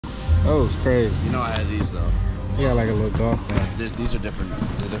Oh, it's crazy. You know I had these though. Yeah, like a little golf thing. These are different.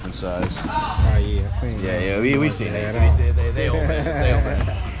 They're different size. Oh yeah, I seen. Yeah, we seen these. They open. They open.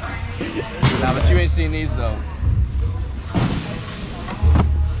 Nah, but you ain't seen these though.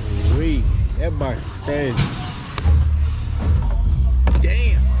 Wee, that box is crazy.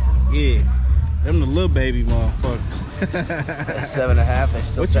 Damn. Yeah, them the little baby motherfuckers. 7.5. They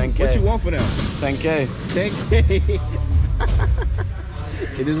still 10K. What you want for them? 10K. 10K.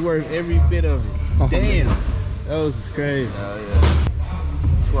 It is worth every bit of it. Damn. Those is crazy. Oh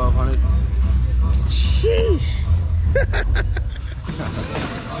yeah. 1200. Sheesh.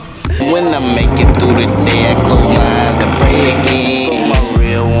 When I make it through the day, I close my eyes and pray again. For my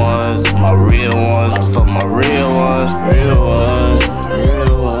real ones, for my real ones, real ones,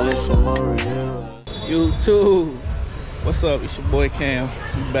 for my real ones. YouTube, what's up? It's your boy Cam.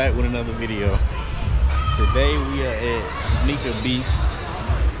 We back with another video. Today we are at SNKR Beast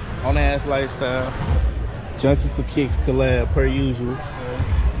on the AF Lifestyle. Junkie for Kicks collab per usual.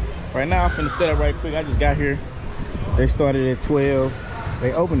 Right now I'm finna set up right quick. I just got here. They started at 12.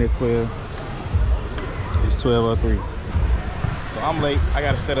 They opened at 12. It's 12:03. So I'm late. I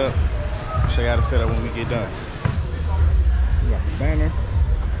gotta set up. I'll show you how to set up when we get done. We got the banner,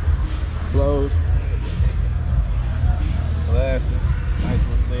 clothes, glasses. Nice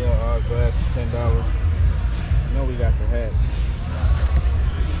little sale. All glasses, $10. You know we got the hats.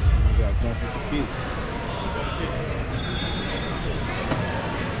 We got Junkie for Kicks.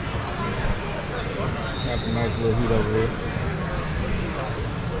 Got some nice little heat over here.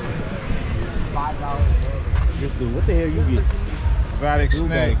 $5. This dude, what the hell you get? Exotic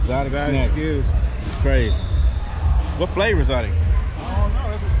snacks. Exotic snacks. It's crazy. What flavors are they? I don't know.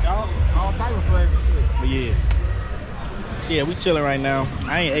 It's all type of flavors. But yeah. So yeah, we chilling right now.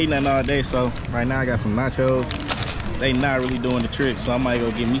 I ain't ate nothing all day, so right now I got some nachos. They not really doing the trick, so I might go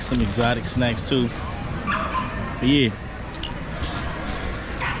get me some exotic snacks too. But yeah.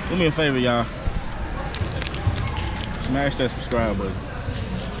 Do me a favor, y'all. Smash that subscribe button.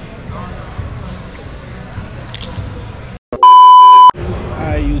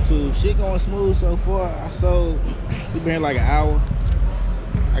 Alright, YouTube, shit going smooth so far. We been here like an hour.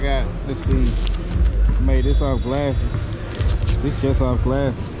 I got, let's see, made this off glasses. This just off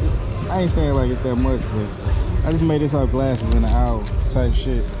glasses. I ain't saying like it's that much, but I just made this off glasses in an hour type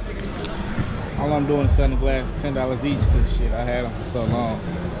shit. All I'm doing is selling glasses, $10 each, cause shit, I had them for so long.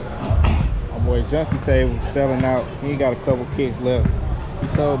 My boy Junkie Table selling out. He got a couple kicks left. He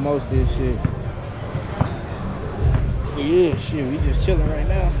sold most of his shit. But yeah, shit, we just chilling right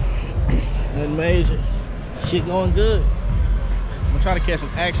now. Nothing major. Shit going good. I'm gonna try to catch some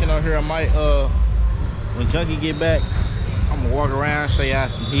action on here. I might, when Junkie get back, I'm gonna walk around, show y'all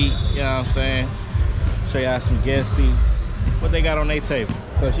some heat. You know what I'm saying? Show y'all some guests, see what they got on their table.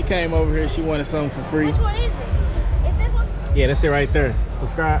 So she came over here. She wanted something for free. Which one is it? Is this one? Yeah, that's it right there.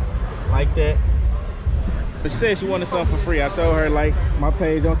 Subscribe. Like that. So she said she wanted something for free. I told her like my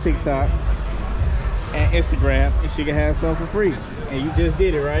page on TikTok and Instagram, and she can have something for free. And you just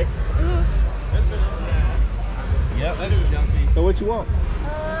did it, right? Mm-hmm. Yep. So what you want?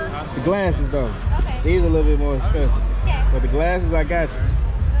 The glasses though. Okay. These are a little bit more expensive. Yeah. But the glasses I got you.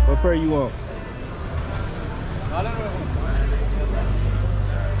 What pair you want?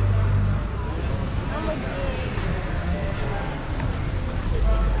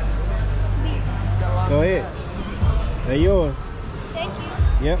 Go ahead. They're yours. Thank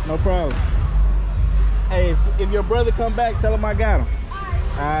you. Yep, no problem. Hey, if your brother come back, tell him I got him.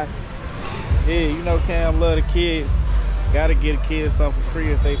 Alright. Yeah, you know Cam love the kids. Gotta get a kid something for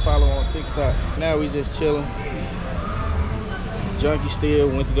free if they follow on TikTok. Now we just chilling. Junkie still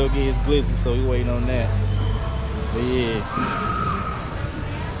went to go get his glizzy, so we waiting on that. But yeah.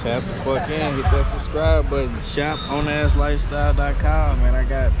 Tap the fuck in, hit that subscribe button. Shop on AFLifestyle.com, man. I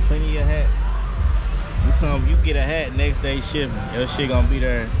got plenty of hats. You get a hat next day shipping. Your shit gonna be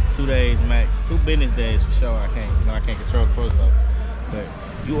there 2 days max. 2 business days for sure. I can't control the post office. But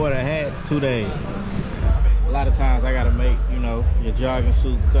you order a hat, 2 days. A lot of times I gotta make, you know, your jogging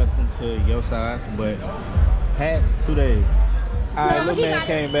suit custom to your size, but hats, 2 days. All right, little man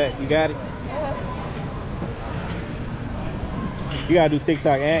came back. You got it? You gotta do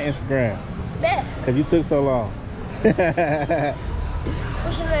TikTok and Instagram. Bet. Cause you took so long. What's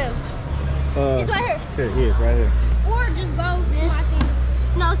your name? It's right here. Here, yeah, it's right here. Or just go to my thing.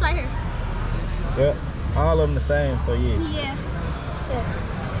 No, it's right here. Yep, all of them the same, so yeah. Yeah.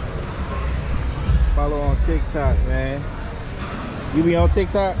 Follow on TikTok, man. You be on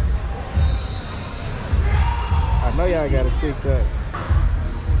TikTok? I know y'all got a TikTok.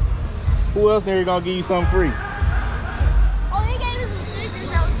 Who else in here gonna give you something free? Oh, he gave us some stickers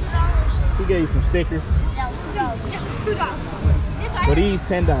that was $2. gave you some stickers. That was $2. That was $2. This right But here. these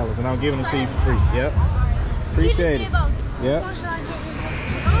 $10 and I'm giving them to you for free. Yep. Appreciate it. Yep. Which one should I get?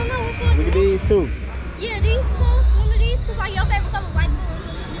 I don't know which one. Look at these too. Yeah, these two. One of these, cause like your favorite color, white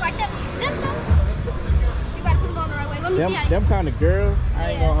blue. You like them? Them toes? You gotta put them on the right way. Let me see how Them kind of girls, I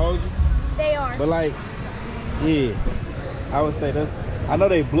ain't gonna hold you. they are. But like, yeah, I would say that's. I know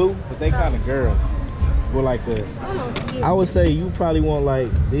they blue, but they kind of girls. But like the, I don't know what to get. I would say you probably want like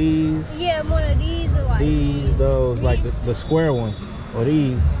these, Yeah, one of these or like these, those, like the square ones, or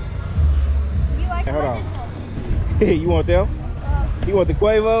these. You like Hey, hold what on. this You want them? You want the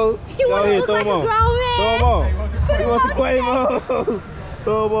Quavos? You Go wanna ahead, look throw like them a on. grown man? Throw them on. Put You 'em want the on Quavos?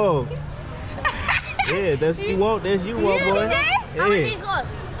 Throw them on. Yeah, that's what you want. That's you want, boy. How much these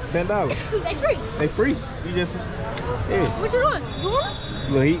cost? $10. They free. They free. You just, yeah. What you doing? You want?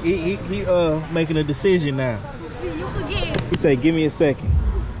 Look, he making a decision now. You could get He say, give me a second.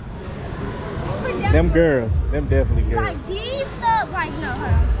 Them girls, them definitely girls. like these stuff, like no,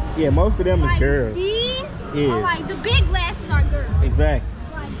 hold on. Yeah, most of them is Like girls. these, Yeah. or like the big glasses are girls. Exactly.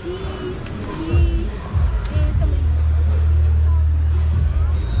 Like these, and some of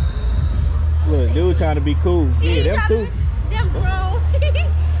these. Look, dude trying to be cool. Yeah, them too. Them grown.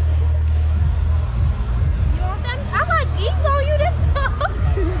 You want them? I like these on you, them tough.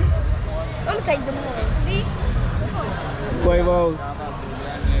 I'm gonna take them ones. These? Which ones? Quavos.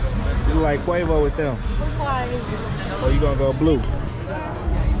 You look like Quavo with them. Which one are these? Or you gonna go blue? Try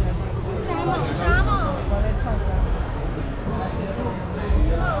them on. Try them on.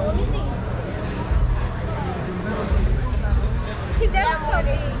 Come on, let me see. That's so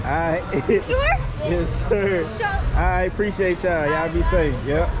big. Alright. Sure? Yes, sir. Sure. I appreciate y'all. Y'all be safe.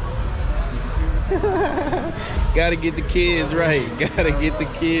 Yep. Gotta get the kids right. Gotta get the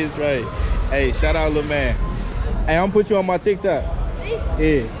kids right. Hey, shout out, little man. Hey, I'm gonna put you on my TikTok.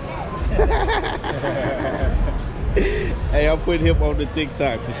 Yeah. Hey, I'm putting him on the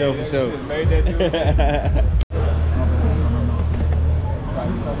TikTok for sure, for sure.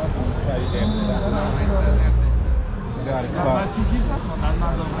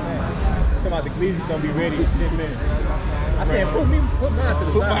 Come out, the glizzy's gonna be ready in 10 minutes. I said, put mine to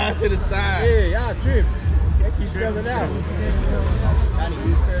the Put side. mine to the side. Yeah, y'all trip. They keep selling out. Got any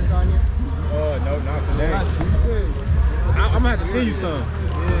loose curves on you? Oh, no, not today. I'm gonna have to send you some.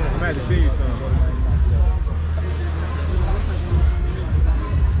 I'm gonna have to send you some.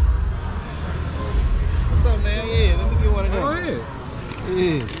 What's up, man? Yeah, let me get one of them. Go ahead.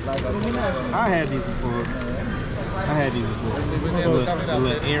 Yeah. I had these before. I had these before. A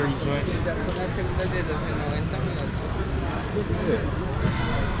little airy joint.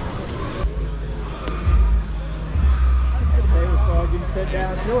 They will start getting cut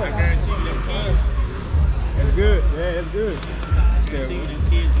down short. I guarantee you them kids. That's good. Yeah, that's good. I guarantee you them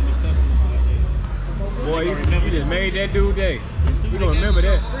kids and the customers. Boy, you just made that dude day. You gonna remember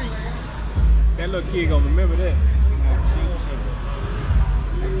that. That little kid gonna remember that. Man,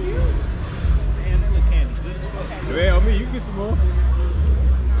 that little candy good as fuck. Yeah, on me, you can get some more. I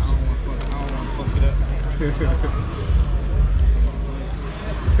don't want to fuck it up.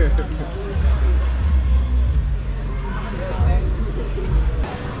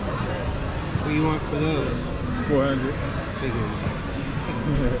 What do you want for those? 400.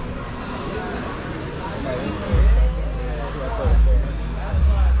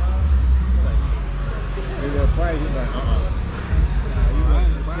 Maybe that price, he's like,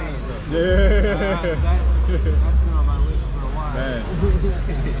 yeah. Man.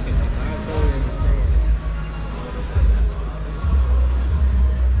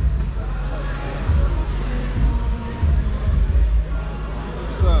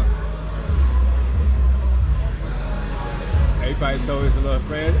 What's up? He probably told his little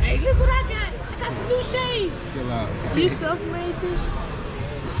friends, hey, look what I got. I got some new shades. Chill out. You self-made this?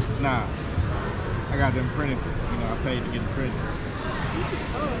 Nah. I got them printed. You know, I paid to get them printed.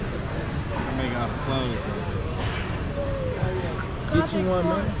 I make all the clothes. Get you one,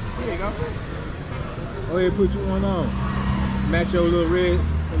 man. Here you go. Oh, yeah, put you one on. Match your little red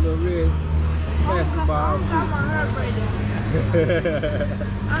basketball outfit.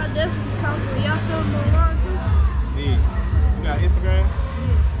 I definitely compliment y'all selling them online too. Yeah. You got Instagram?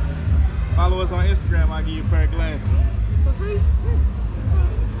 Follow us on Instagram. I'll give you a pair of glasses. For free?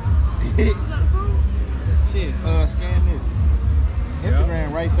 You got a phone? Shit, scan this.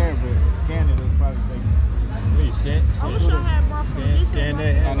 Instagram right there, but scan it, it'll probably take you. Wait, scan? I wish I had my phone. This Scan ain't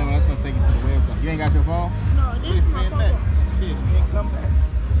that. Oh, no, that's gonna take you to the website. You ain't got your phone? No, this Shit, is my spin phone. back. Shit, spin, come back.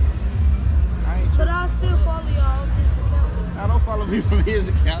 I ain't But tripping. I'll still follow y'all on this account. I don't follow me from his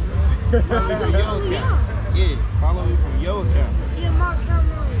account. Follow me from your account. Yeah, follow me from your account. Yeah, my account.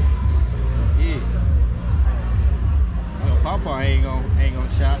 part ain't gonna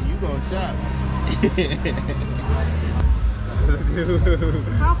shop. You gonna shop.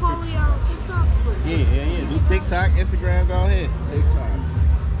 I'll follow you on TikTok. Yeah. Do TikTok, Instagram, go ahead. TikTok.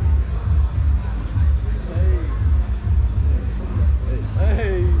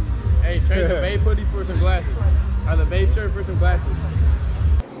 Hey, trade the babe hoodie for some glasses. Or the babe shirt for some glasses.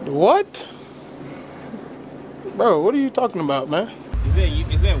 What? Bro, what are you talking about, man?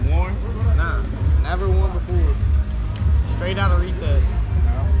 Is that worn? Nah, never worn before. Straight out of reset.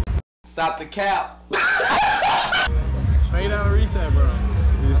 Stop the cap. Straight out of reset, bro.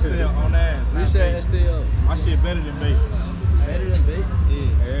 I said on ass. Reset STL. My shit better than bait. Better than bait?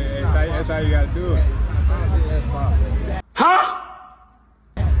 Yeah. That's how you gotta do it.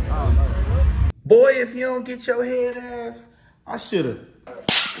 Boy, if you don't get your head ass, I should've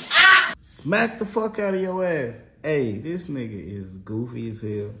smacked the fuck out of your ass. Hey, this nigga is goofy as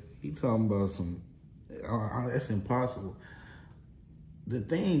hell. He talking about some, that's impossible. The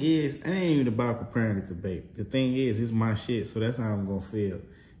thing is, it ain't even about comparing it to babe. The thing is, it's my shit, so that's how I'm gonna feel.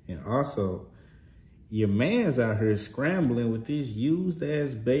 And also, your man's out here scrambling with this used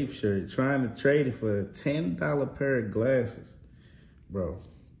ass babe shirt, trying to trade it for a $10 pair of glasses. Bro,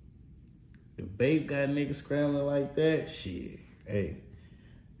 if babe got niggas scrambling like that, shit, hey,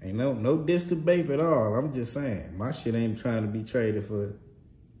 ain't no diss to babe at all. I'm just saying, my shit ain't trying to be traded for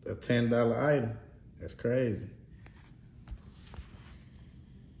a $10 item. That's crazy.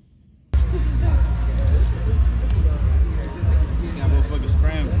 You got motherfucking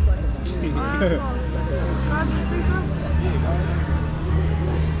scrambling. Can I get a free throw?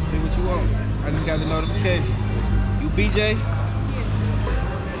 Hey, what you want? I just got the notification. You BJ?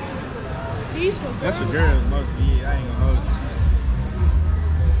 These for That's for girls. girls mostly. Yeah, I ain't gonna hold you.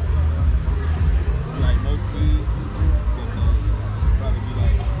 You like most food, so probably be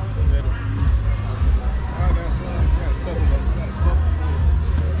like better for you. I got some. I got a couple of them.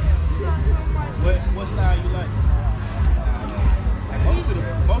 You got some like What style you like?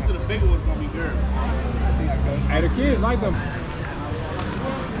 Most of the bigger ones gonna be girls. Hey, the kids like them.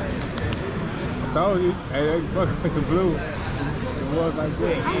 I told you. Hey, they fuck with the blue. It was like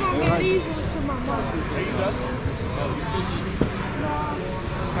that. I'm gonna get these ones to my mom. There you go.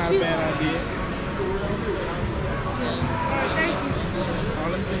 It's not a bad idea. Alright, thank you. All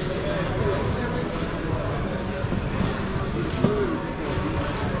them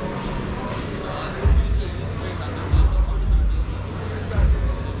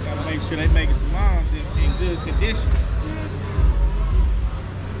make sure they make it to moms in good condition.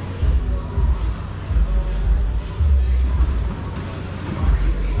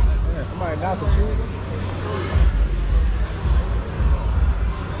 Yeah, somebody not the shoe.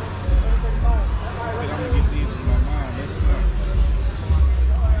 Said I'm gonna get these for my mom. That's smart.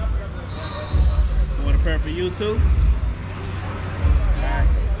 You want a pair for you too?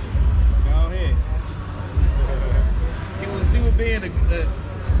 Go ahead. See what being a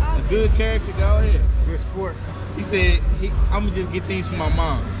good character, go ahead. Good sport. He said, I'm gonna just get these for my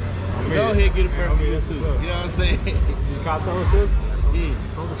mom. Go ahead, get a pair for you too. You know what I'm saying? You caught those too? Yeah.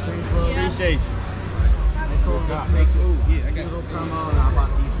 Throw the streams, bro. Yeah. Appreciate you. Make Make smooth. Yeah, I got Little promo and I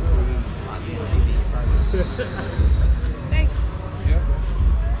bought these for you. Thank you. Yep.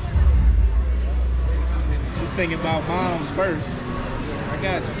 You thinking about moms first. I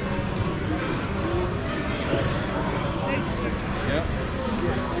got you. Thank you. Yep.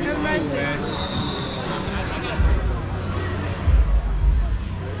 Be Have a nice smooth, day. man.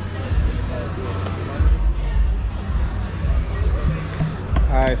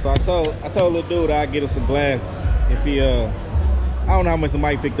 Alright, so I told little dude I'd get him some glasses if he I don't know how much the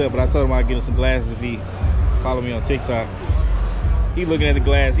mic picked up, but I told him I'd get him some glasses if he follow me on TikTok. He looking at the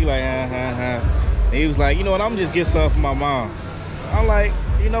glass, he like and he was like, you know what, I'm just get something for my mom. I'm like,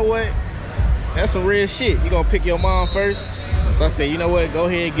 you know what? That's some real shit. You gonna pick your mom first? So I said, you know what, go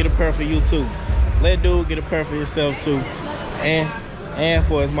ahead and get a pair for you too. Let dude get a pair for himself too. And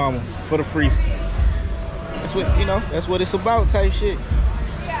for his mama, for the free. That's what, you know, that's what it's about type shit.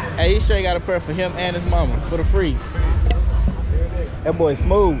 Hey, he straight got a pair for him and his mama for the free. That boy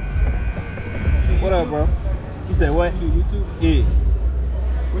smooth. What up, bro? You said what? You do YouTube? Yeah.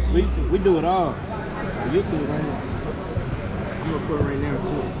 What's the YouTube? We do it all. YouTube right here. I'm recording right now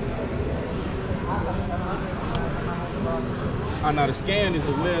too. Oh, no, the scan is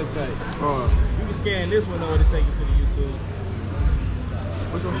the website. Oh, You can scan this one over to take you to the YouTube.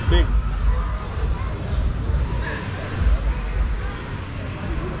 Which one's bigger?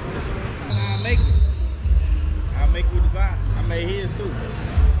 I'll make you a design. I made his too.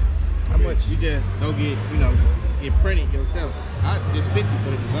 How much? You just go get, you know, get printed yourself. Just 50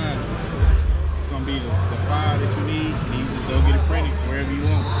 for the design. It's gonna be the file that you need, and you just go get it printed wherever you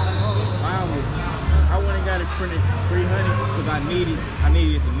want. Mine was, I went and got it printed 300 because I needed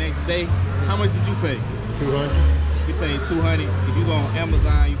it the next day. How much did you pay? 200. You paid 200. If you go on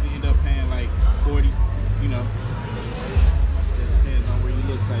Amazon, you can end up paying like 40. You know, that depends on where you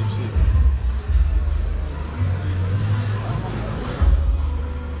look type shit.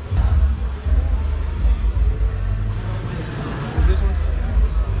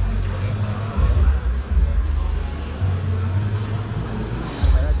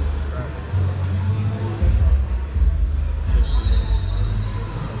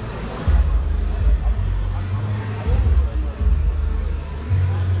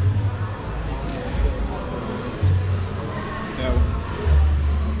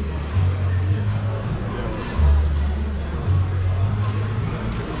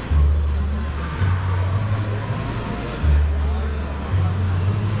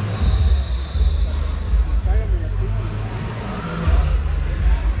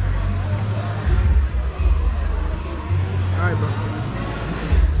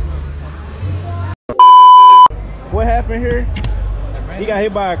 What happened here? He got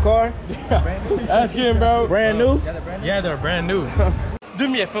hit by a car? Ask him, bro. Brand new? Yeah, they're brand new. Do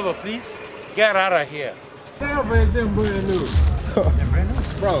me a favor, please. Get out of here. Damn, but it's them brand new.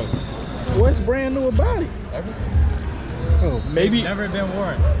 Bro, what's brand new about it? Oh, maybe never been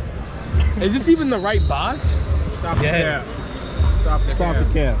worn. Is this even the right box? Stop the cap. Stop the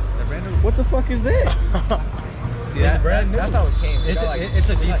cap. What the fuck is that? See, that's brand new. That's how it came. It's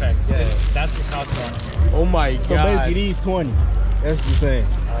a defect. Yeah, that's the cost one. Oh my god. So basically these 20. That's what you're saying.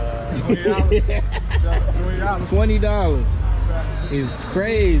 $20 is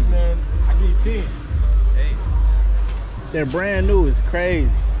crazy. Man, I give you 10. Hey. They're brand new. It's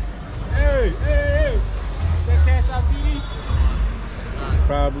crazy. Hey. That cash out TD?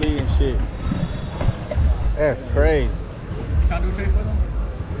 Probably and shit. That's crazy. Trying to do a trade for them?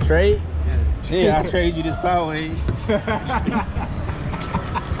 Trade? Yeah, I'll trade you this Powerade.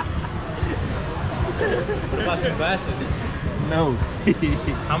 What about some glasses? No.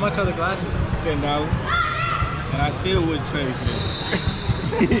 How much are the glasses? $10. And I still wouldn't trade for them.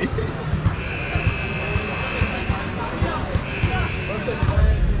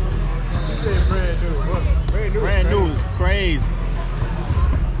 Brand new is crazy.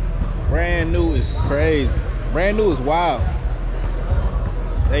 Brand new is crazy. Brand new is wild.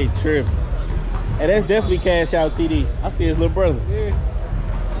 They tripping. And that's definitely cash out TD. I see his little brother. Yeah.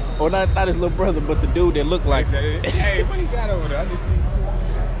 Or not his little brother, but the dude that looked like him. Hey, what he got over there? I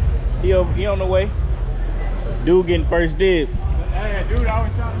just He on the way. Dude getting first dibs. Hey, dude, I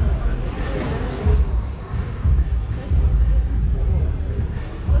was trying to.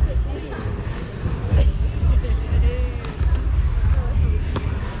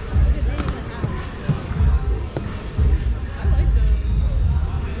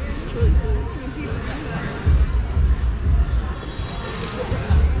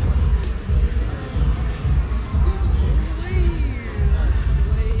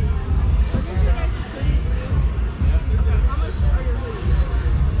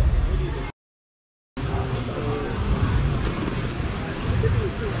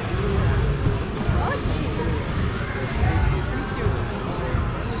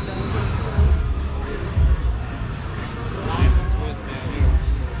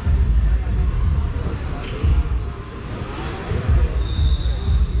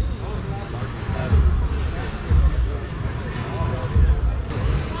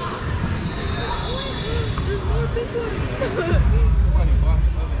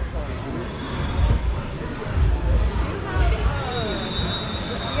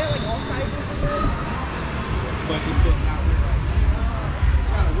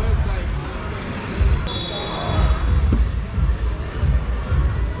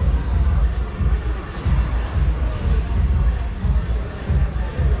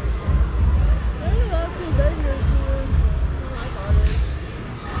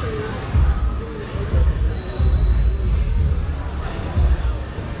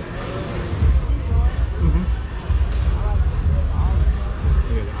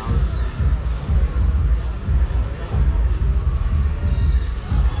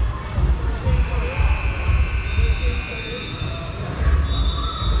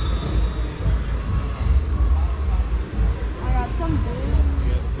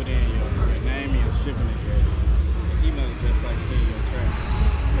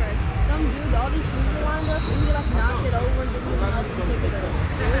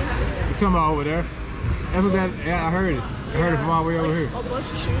 Talking about over there. That's what that. Yeah, I heard it. I heard it from all the way over here. A bunch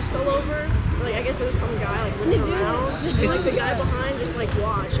of shoes fell over. Like I guess it was some guy like looking around, and like the guy behind just like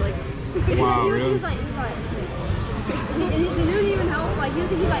watched. Like Wow, he really? was like, he didn't even help. Like, he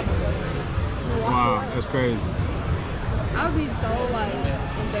like, Wow, that's crazy. I would be so like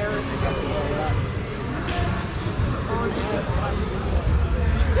embarrassed if I could do that. On ass,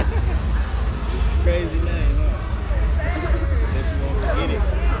 Crazy name, huh? That you won't forget it.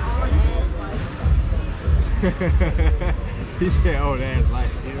 He said, "Oh, that's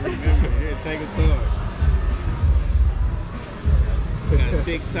life." Yeah, remember, here, take a card. Got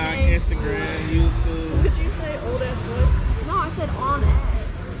TikTok, Instagram, YouTube. Did you say old ass what? No, I said on ass.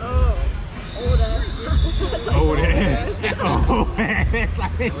 Oh, old ass. Old ass. Old ass.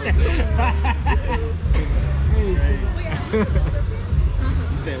 Like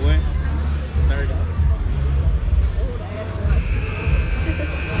You said what? 30. Old ass.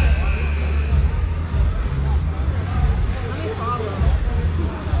 Let me follow.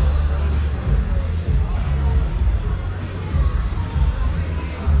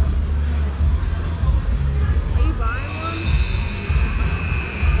 Are you buying one?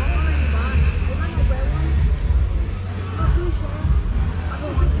 What one are you buying? You buying a red one? Oh, can you share? I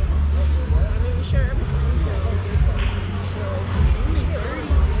don't like it. I mean, we share everything. We share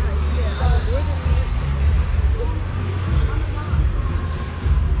everything.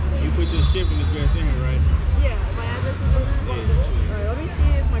 You put your shipping address in here, right? Yeah, my address is on there. Yeah. Alright, let me see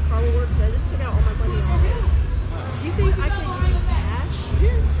if my car will work because I just took out all my money on it. Do you think I could give you cash?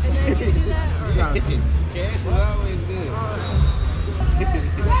 And then you do that? Or? Cash is always good. Alright. I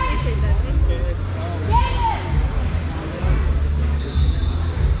appreciate that. Thank you. Cash is always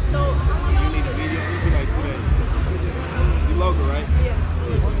So, how long good. do You need a video? It'll be like 2 days. You local, right? Yes.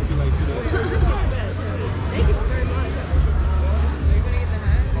 It'll be like 2 days. Thank you very much. I appreciate it. Are you going to get the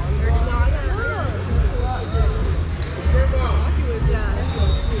hat? No, I got it. You're going lucky with that. Let's go.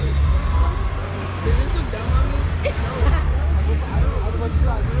 Does this look dumb on me? And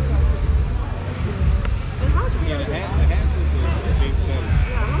how much are Yeah, you the hats is the big seller.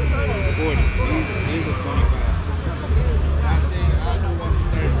 Yeah, how much are they? 40. These are 25. I'll tell you, I'll do one for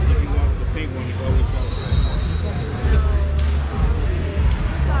 30 if you want the pink one to go with y'all.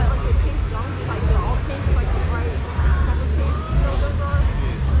 It's got like the pink dunks, like they're all pink, like the bright type of pink. You know what those are?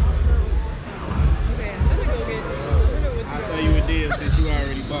 Okay, I'm gonna go get it. I thought you would deal since you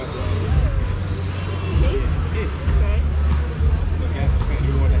already bought some. Pink? Yeah. Okay.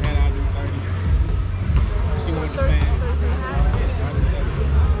 You want the hat, I'll do 30. She want the 30 fan. hat. Yeah, I'll do that.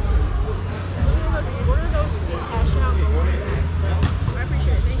 Order those pink cash out. I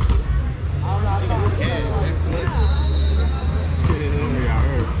appreciate it. Thank you. Yeah, that's clutch.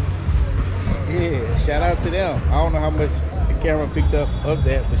 Yeah, shout out to them. I don't know how much the camera picked up of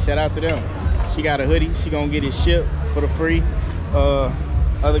that, but shout out to them. She got a hoodie. She gonna get it shipped for the free.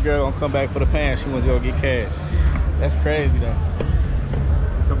 Other girl gonna come back for the pants. She wants to go get cash. That's crazy though.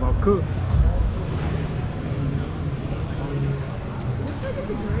 Talking about cook.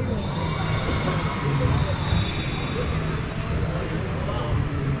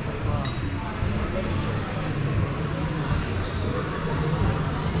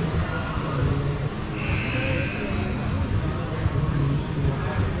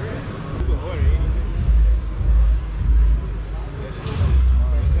 You can order anything. That shit is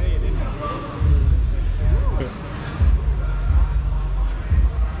smart. Say it, isn't it?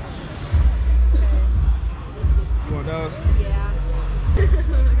 You want those? Yeah.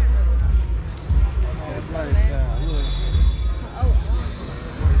 That's lifestyle. Look.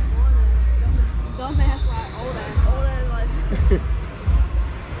 Dumb ass like old ass. Old ass like.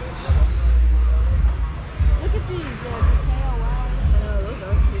 Look at these, the KOL. I know, those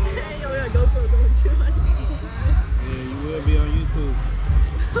are cute. Yo, we got GoPro going too. Yeah, you will be on YouTube.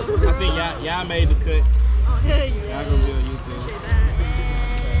 I think y'all made the cut. Yeah. Y'all gonna be on YouTube. Appreciate that.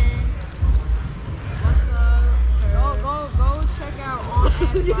 What's up? Go check out On Ass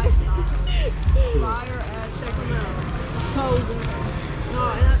Lifestyle. Fire ass, check them out. So good. No,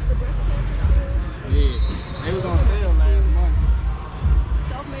 and the breast cancer too. Yeah, they was on sale last month.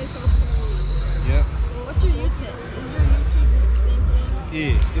 Self-made, self-made. Yep. What's your YouTube? Is your YouTube just the same thing?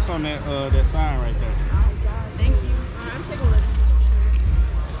 Yeah, it's on that sign right there. Oh god, thank you. Alright, I'm taking a look.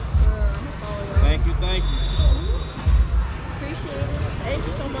 I'm gonna follow you. Thank you, thank you. Appreciate it. Thank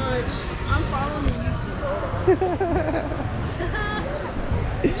you so much. I'm following the YouTube.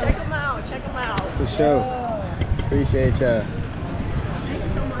 Check them out. Check them out. For sure. Appreciate y'all. Thank you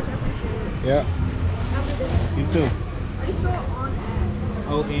so much. I appreciate it. Yep. Have a good day. You too. How do you spell on ass?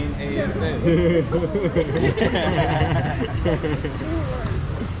 ONASS. It's 2 words.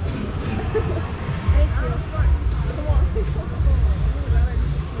 Thank you. Come on.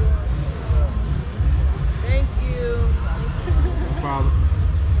 Thank you. No problem.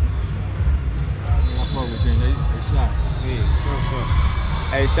 fuck with them. They shot. Yeah, sure.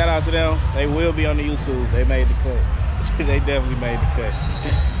 Hey, shout out to them. They will be on the YouTube. They made the cut. They definitely made the cut.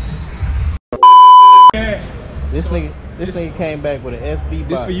 Cash. This nigga came back with an SB box.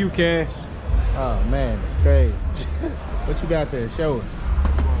 This for you, Cash. Oh man, it's crazy. What you got there? Show us.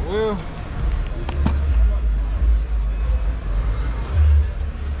 Well,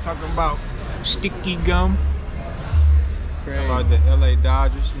 talking about sticky gum. It's crazy. Talking about the LA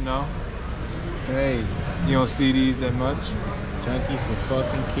Dodgers, you know. It's crazy. You don't see these that much. Junkie for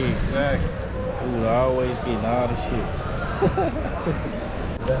fucking kicks. Exactly. Dude, always getting all the shit.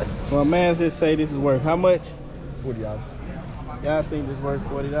 So my man's here say this is worth how much? $40. Y'all think this worth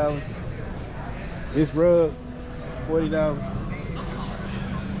 $40? This rug, $40.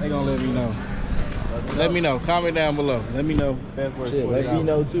 They gonna let me know. Let me know. Comment down below. Let me know if that's worth $40. Let me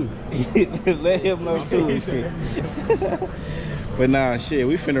know too. Let him know too. And shit. But nah, shit,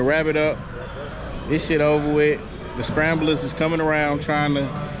 we finna wrap it up. This shit over with. The scramblers is coming around trying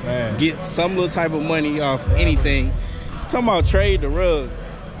to get some little type of money off anything. Talking about trade the rug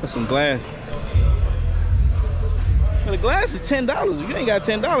for some glasses. But the glass is $10. If you ain't got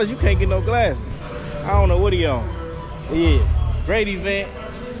 $10, you can't get no glasses. I don't know what he on. But yeah, great event.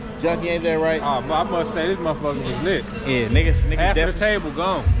 Junkie, ain't that right? Oh, but I must say this motherfucker was lit. Yeah, niggas Half of the table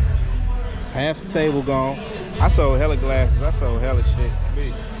gone. Half the table gone. I sold hella glasses. I sold hella shit.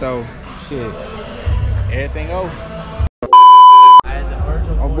 So, shit. Everything over.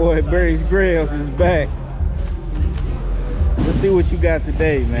 My boy Barrys Grailz is back. Let's see what you got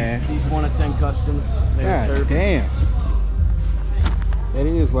today, man. These 1 of 10 customs. God damn. That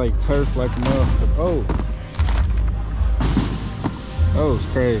is like turf, like a motherfucker. Oh, it's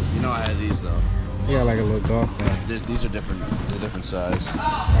crazy. You know I had these though. Yeah, like a little golf thing. These are different. They're different size.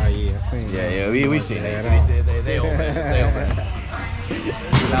 Oh yeah, I seen. Yeah, we seen these. They open. They open.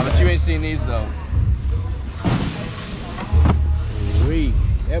 Nah, but you ain't seen these though.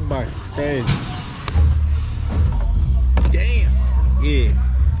 That box is crazy. Damn. Yeah.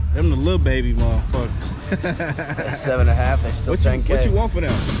 Them the little baby motherfuckers. 7.5. They still 10K. What you want for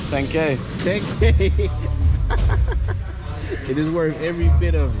them? 10K. 10K. It is worth every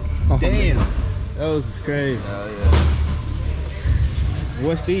bit of it. Damn. Those is crazy. Oh yeah.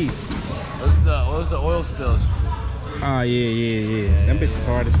 What's these? What was the oil spills? Oh yeah. Them bitches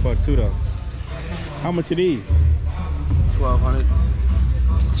hard as fuck too though. How much are these? 1,200.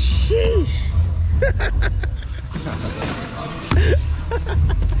 Sheesh.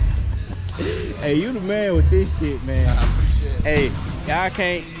 Hey, you the man with this shit, man. Hey,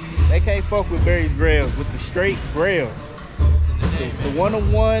 they can't fuck with Barrys Grailz with the straight Grailz. The 1 of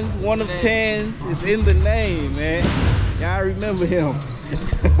 1s, 1 of 10s is in the name, man. Y'all remember him.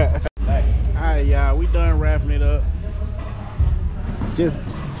 Alright, y'all, we done wrapping it up. Just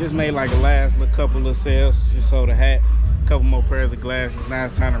made like a last little couple of sales. Just sold a hat, a couple more pairs of glasses. Now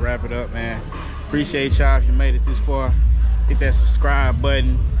it's time to wrap it up, man. Appreciate y'all if you made it this far. Hit that subscribe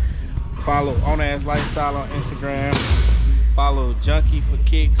button. Follow On Ass Lifestyle on Instagram. Follow Junkie for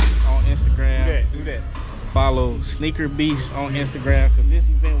Kicks on Instagram. Do that. Follow SNKR Beast on Instagram, because this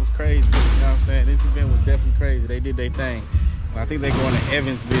event was crazy. You know what I'm saying? This event was definitely crazy. They did their thing. I think they're going to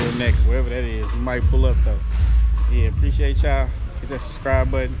Evansville next, wherever that is. We might pull up though. Yeah, appreciate y'all. Hit that subscribe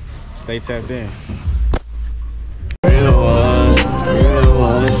button. Stay tapped in. Real one.